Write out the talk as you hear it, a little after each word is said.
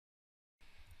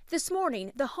This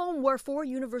morning, the home where 4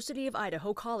 University of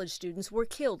Idaho college students were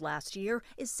killed last year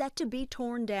is set to be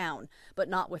torn down, but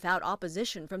not without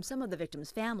opposition from some of the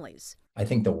victims' families. I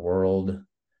think the world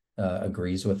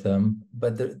agrees with them,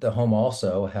 but the home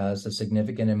also has a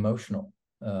significant emotional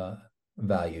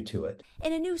value to it.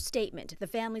 In a new statement, the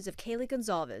families of Kaylee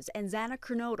Gonzalez and Xana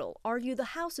Kernodle argue the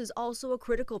house is also a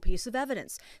critical piece of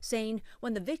evidence, saying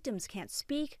when the victims can't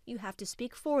speak, you have to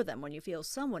speak for them when you feel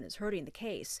someone is hurting the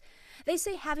case. They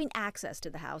say having access to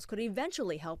the house could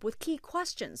eventually help with key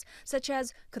questions, such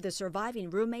as could the surviving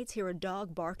roommates hear a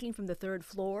dog barking from the 3rd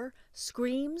floor?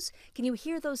 Screams? Can you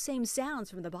hear those same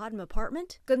sounds from the bottom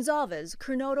apartment? Gonzalez,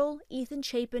 Kernodle, Ethan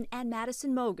Chapin, and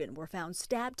Madison Mogan were found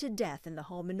stabbed to death in the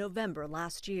home in November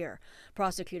last year.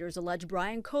 Prosecutors allege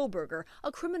Brian Koberger,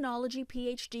 a criminology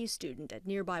PhD student at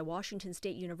nearby Washington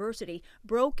State University,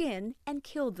 broke in and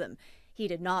killed them. He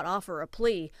did not offer a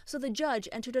plea, so the judge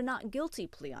entered a not guilty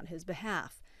plea on his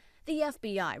behalf. The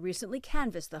FBI recently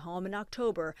canvassed the home in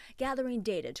October, gathering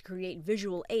data to create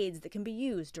visual aids that can be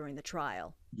used during the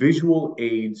trial. Visual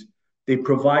aids, they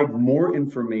provide more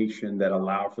information that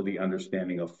allow for the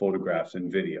understanding of photographs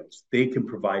and videos. They can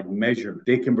provide measurement.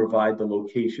 They can provide the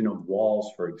location of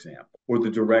walls, for example, or the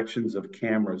directions of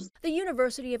cameras. The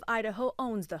University of Idaho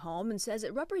owns the home and says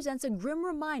it represents a grim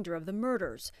reminder of the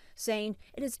murders, saying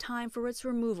it is time for its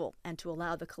removal and to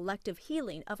allow the collective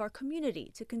healing of our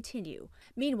community to continue.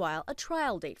 Meanwhile, a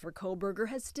trial date for Koberger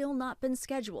has still not been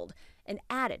scheduled, an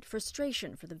added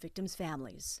frustration for the victims'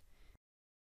 families.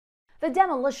 The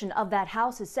demolition of that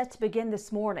house is set to begin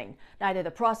this morning. Neither the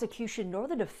prosecution nor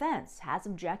the defense has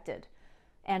objected.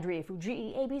 Andrea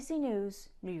Fujii, ABC News,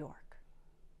 New York.